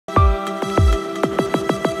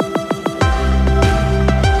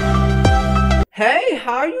Hey,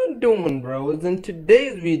 how you doing, bros? In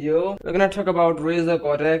today's video, we're gonna talk about Razer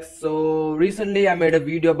Cortex. So recently I made a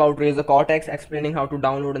video about Razer Cortex explaining how to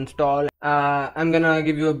download and install. I'm gonna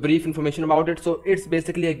give you a brief information about it. So it's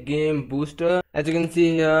basically a game booster. As you can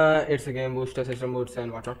see here, it's a game booster, system boots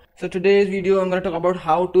and whatnot. So today's video, I'm gonna talk about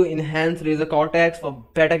how to enhance Razer Cortex for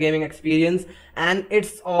better gaming experience. And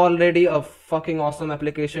it's already a fucking awesome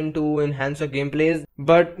application to enhance your gameplays,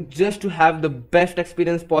 but just to have the best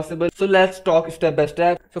experience possible. So let's talk step by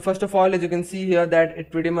step. So first of all, as you can see here, that it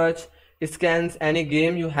pretty much scans any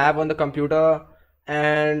game you have on the computer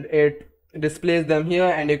and it displays them here,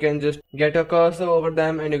 and you can just get a cursor over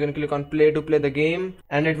them and you can click on play to play the game,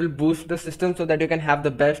 and it will boost the system so that you can have the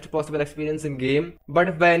best possible experience in game. But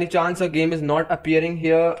if by any chance a game is not appearing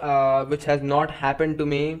here, which has not happened to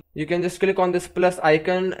me, you can just click on this plus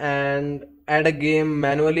icon and add a game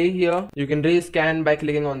manually here. You can rescan by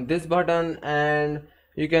clicking on this button, and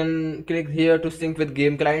you can click here to sync with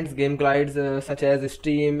game clients such as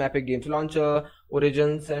Steam, Epic Games Launcher,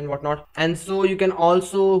 Origins and whatnot. And so you can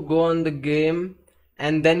also go on the game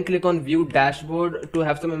and then click on view dashboard to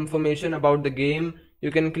have some information about the game.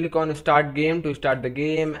 You can click on start game to start the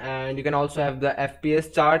game, and you can also have the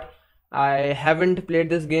FPS chart. I haven't played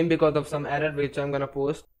this game because of some error which I'm gonna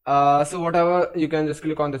post. So whatever, you can just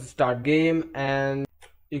click on this start game, and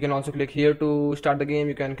you can also click here to start the game.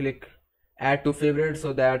 You can click add to favorite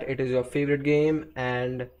so that it is your favorite game,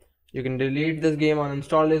 and you can delete this game or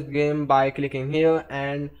uninstall this game by clicking here.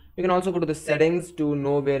 And you can also go to the settings to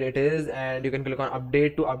know where it is, and you can click on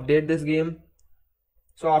update to update this game.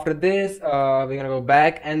 So after this, we're gonna go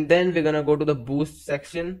back, and then we're gonna go to the boost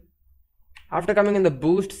section. After coming in the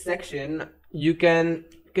boost section, you can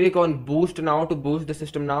click on boost now to boost the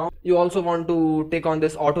system now. You also want to take on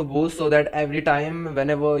this auto boost so that every time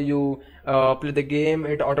whenever you play the game,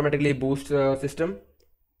 it automatically boosts the system.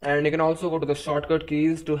 And you can also go to the shortcut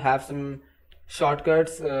keys to have some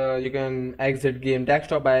shortcuts. You can exit game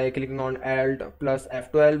desktop by clicking on Alt plus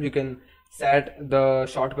F12. You can set the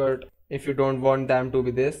shortcut if you don't want them to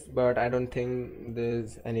be this, but I don't think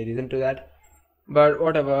there's any reason to that, but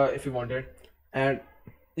whatever if you want it. And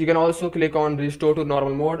you can also click on restore to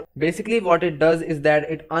normal mode. Basically what it does is that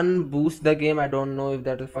it unboosts the game. I don't know if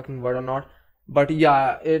that is a fucking word or not, but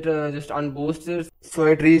yeah, it just unboosts it, so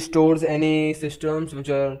it restores any systems which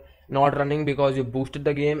are not running because you boosted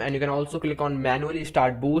the game. And you can also click on manually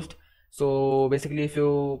start boost. So basically if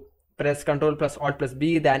you press Ctrl plus Alt plus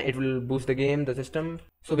B, then it will boost the game, the system.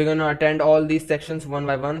 So we're gonna attend all these sections one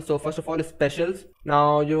by one. So first of all is specials.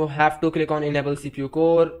 Now you have to click on enable CPU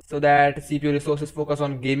core so that CPU resources focus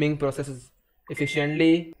on gaming processes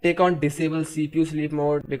efficiently. Take on disable CPU sleep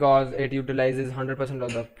mode because it utilizes 100%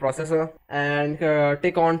 of the processor. And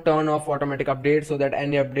take on turn off automatic updates so that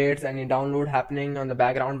any updates, any download happening on the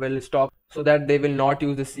background will stop, so that they will not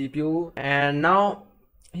use the CPU. And now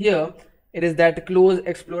here it is that close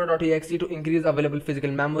explorer.exe to increase available physical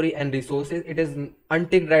memory and resources. It is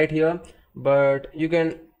unticked right here, but you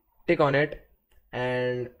can tick on it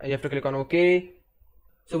and you have to click on OK.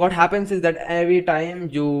 So what happens is that every time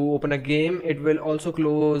you open a game, it will also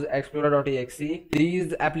close explorer.exe.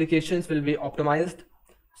 These applications will be optimized,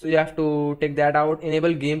 so you have to take that out.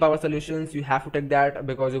 Enable game power solutions, you have to take that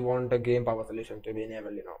because you want the game power solution to be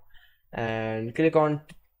enabled, and click on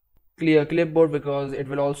clear clipboard because it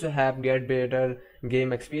will also have get better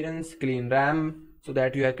game experience. Clean RAM so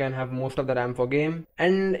that you can have most of the RAM for game.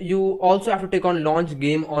 And you also have to take on launch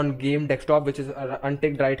game on game desktop, which is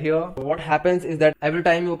unticked right here. What happens is that every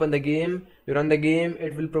time you open the game, you run the game,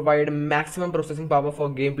 it will provide maximum processing power for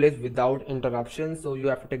gameplays without interruption. So you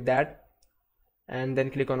have to take that and then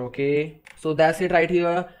click on OK. So that's it right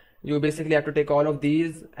here. You basically have to take all of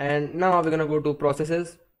these, and now we're gonna go to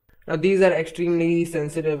processes. Now these are extremely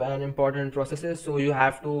sensitive and important processes, so you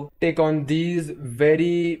have to take on these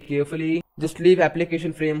very carefully. Just leave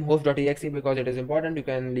application frame host.exe because it is important. You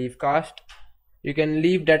can leave cast, you can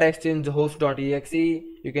leave data exchange host.exe,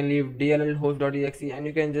 you can leave dll host.exe, and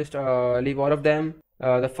you can just leave all of them.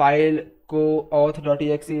 The file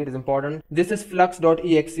co-auth.exe, it is important. This is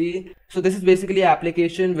flux.exe. So this is basically an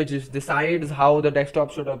application which decides how the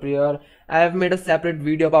desktop should appear. I have made a separate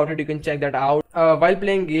video about it, you can check that out. While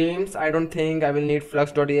playing games, I don't think I will need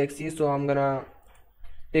flux.exe, so I'm gonna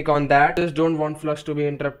take on that. Just don't want flux to be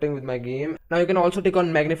interrupting with my game. Now you can also take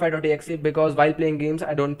on magnify.exe because while playing games,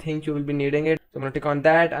 I don't think you will be needing it. So I'm gonna take on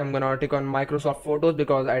that. I'm gonna take on Microsoft Photos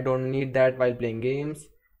because I don't need that while playing games.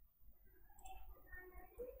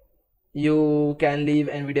 You can leave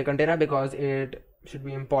NVIDIA container because it should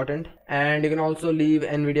be important, and you can also leave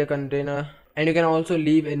NVIDIA container, and you can also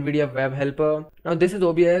leave NVIDIA web helper. Now this is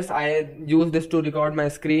OBS. I use this to record my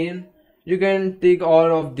screen, You can take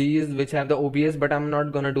all of these which have the OBS, but I'm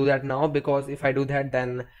not gonna do that now, because if I do that,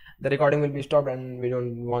 then the recording will be stopped and we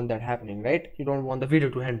don't want that happening, right? You don't want the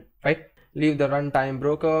video to end, right? Leave the runtime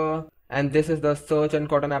broker, and this is the search and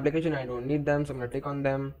cotton application. I don't need them, so I'm gonna click on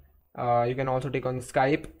them. You can also click on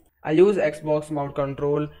Skype. I use Xbox Mount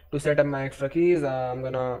Control to set up my extra keys. I'm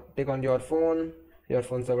gonna click on your phone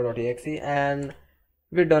server.exe, and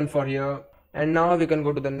we're done for here. And now we can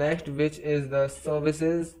go to the next, which is the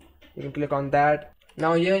services. You can click on that.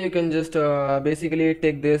 Now here you can just basically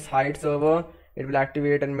take this hide server. It will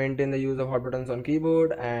activate and maintain the use of hot buttons on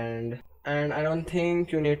keyboard, and I don't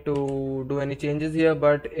think you need to do any changes here,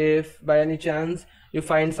 but if by any chance you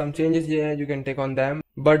find some changes here, you can take on them,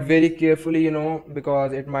 but very carefully,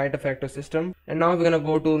 because it might affect your system. And now we're gonna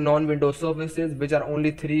go to non-Windows services, which are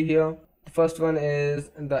only 3 here. The first one is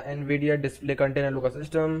the NVIDIA Display Container Lookup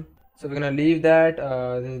System, so we're gonna leave that.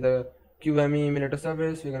 This is the QME emulator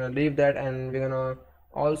service. We're gonna leave that, and we're gonna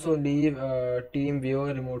also leave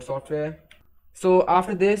TeamViewer remote software. So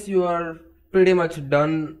after this, you are pretty much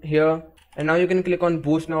done here, and now you can click on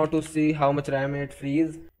boost now to see how much RAM it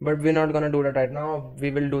frees, but we're not gonna do that right now.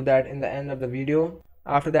 We will do that in the end of the video.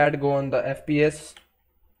 After that, go on the FPS.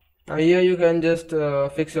 Now here you can just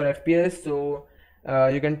fix your FPS, so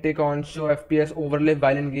you can take on show FPS overlay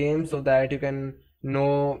while in game, so that you can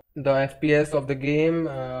know the FPS of the game.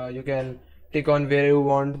 You can take on where you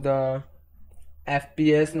want the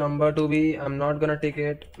FPS number to be. I'm not gonna take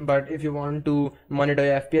it, but if you want to monitor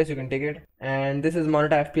your FPS, you can take it. And this is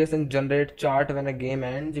monitor FPS and generate chart when a game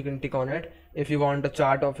ends. You can tick on it if you want a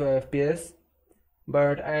chart of your FPS,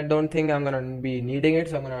 but I don't think I'm gonna be needing it,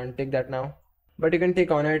 so I'm gonna untick that now. But you can tick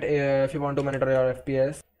on it if you want to monitor your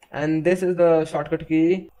FPS. And this is the shortcut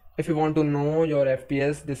key. If you want to know your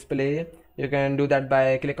FPS display, you can do that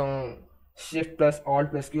by click on Shift plus Alt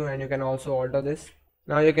plus Q, and you can also alter this.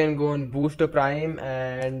 Now you can go on Booster Prime,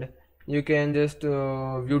 and you can just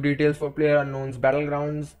view details for Player Unknown's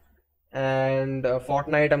Battlegrounds and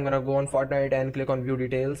Fortnite. I'm gonna go on Fortnite and click on View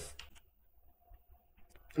Details.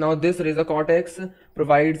 Now this Razer Cortex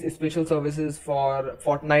provides special services for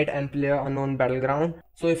Fortnite and Player Unknown Battleground.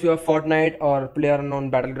 So if you have Fortnite or Player Unknown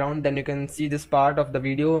Battleground, then you can see this part of the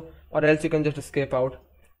video, or else you can just escape out.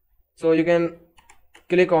 So you can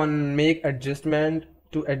click on Make Adjustment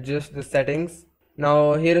to adjust the settings.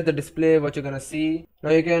 Now here is the display what you're gonna see.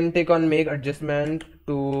 Now you can take on Make Adjustment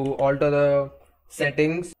to alter the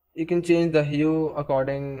settings. You can change the hue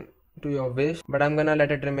according to your wish, but I'm gonna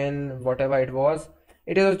let it remain whatever it was.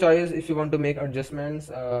 It is a choice if you want to make adjustments,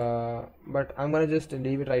 but I'm gonna just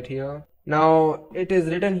leave it right here. Now it is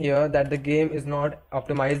written here that the game is not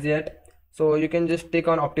optimized yet, so you can just click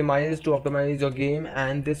on optimize to optimize your game,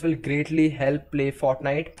 and this will greatly help play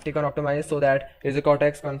Fortnite. Click on optimize so that Razer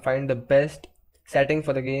Cortex can find the best setting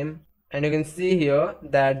for the game. And you can see here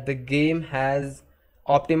that the game has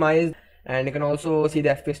optimized, and you can also see the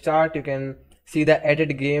FPS chart. You can see the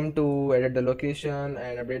edit game to edit the location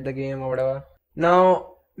and update the game or whatever.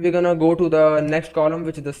 Now we're gonna go to the next column,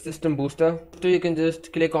 which is the system booster. So you can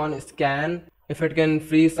just click on scan if it can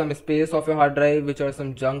free some space of your hard drive, which are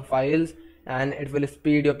some junk files, and it will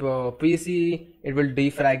speed up your PC, it will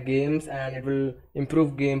defrag games, and it will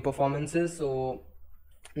improve game performances. So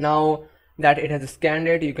now that it has scanned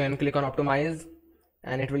it, you can click on optimize,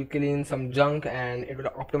 and it will clean some junk, and it will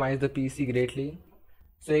optimize the PC greatly.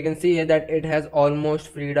 So you can see here that it has almost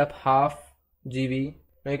freed up half GB.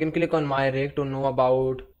 Now you can click on my rig to know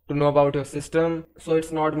about your system. So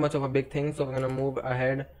it's not much of a big thing, so we're gonna move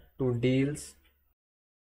ahead to deals.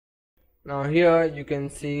 Now here you can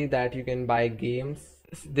see that you can buy games.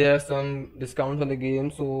 There are some discounts on the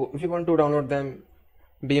game, so if you want to download them,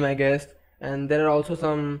 be my guest. And there are also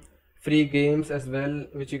some free games as well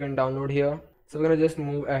which you can download here. So we're gonna just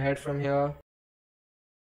move ahead from here.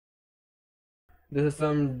 This is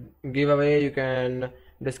some giveaway, you can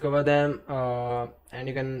discover them, and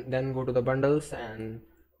you can then go to the bundles, and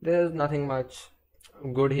there's nothing much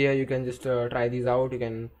good here. You can just try these out, you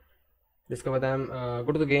can discover them.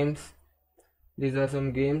 Go to the games. These are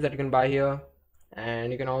some games that you can buy here,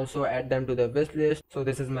 and you can also add them to the wish list. So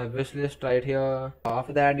this is my wish list right here.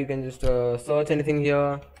 After that, you can just search anything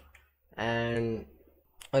here, and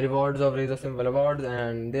rewards of Razer Symbol awards,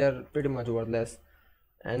 and they're pretty much worthless.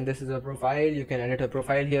 And this is a profile. You can edit a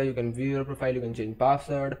profile here, you can view your profile, you can change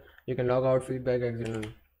password, you can log out, feedback, exit,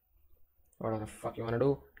 whatever the fuck you wanna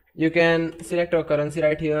do. You can select your currency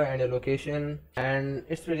right here and your location, and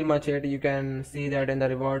it's pretty much it. You can see that in the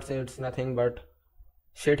rewards it's nothing but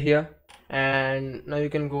shit here. And now you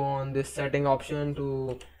can go on this setting option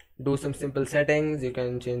to do some simple settings. You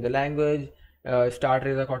can change the language, start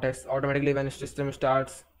Razer Cortex automatically when system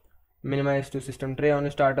starts, minimize to system tray on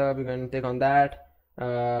startup. You can click on that.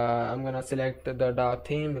 I'm gonna select the dark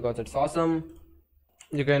theme because it's awesome.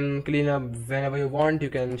 You can clean up whenever you want. You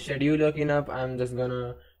can schedule your cleanup. I'm just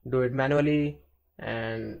gonna do it manually,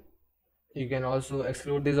 and you can also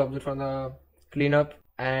exclude this object from the cleanup.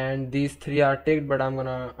 And these three are ticked, but I'm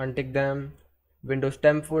gonna untick them. Windows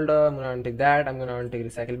temp folder, I'm gonna untick that. I'm gonna untick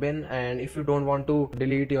recycle bin. And if you don't want to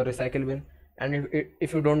delete your recycle bin, and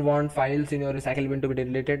if you don't want files in your recycle bin to be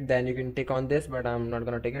deleted, then you can tick on this, but I'm not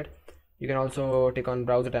gonna tick it. You can also tick on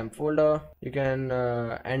browser temp folder. You can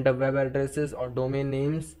enter web addresses or domain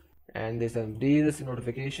names, and there's these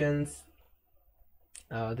notifications.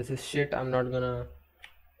 This is shit, I'm not gonna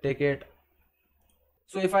take it.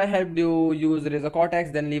 So if I helped you use Razer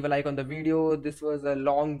Cortex, then leave a like on the video. This was a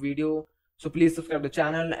long video, so please subscribe to the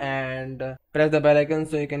channel and press the bell icon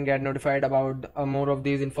so you can get notified about more of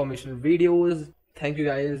these informational videos. Thank you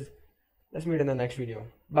guys. Let's meet in the next video.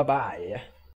 Bye bye.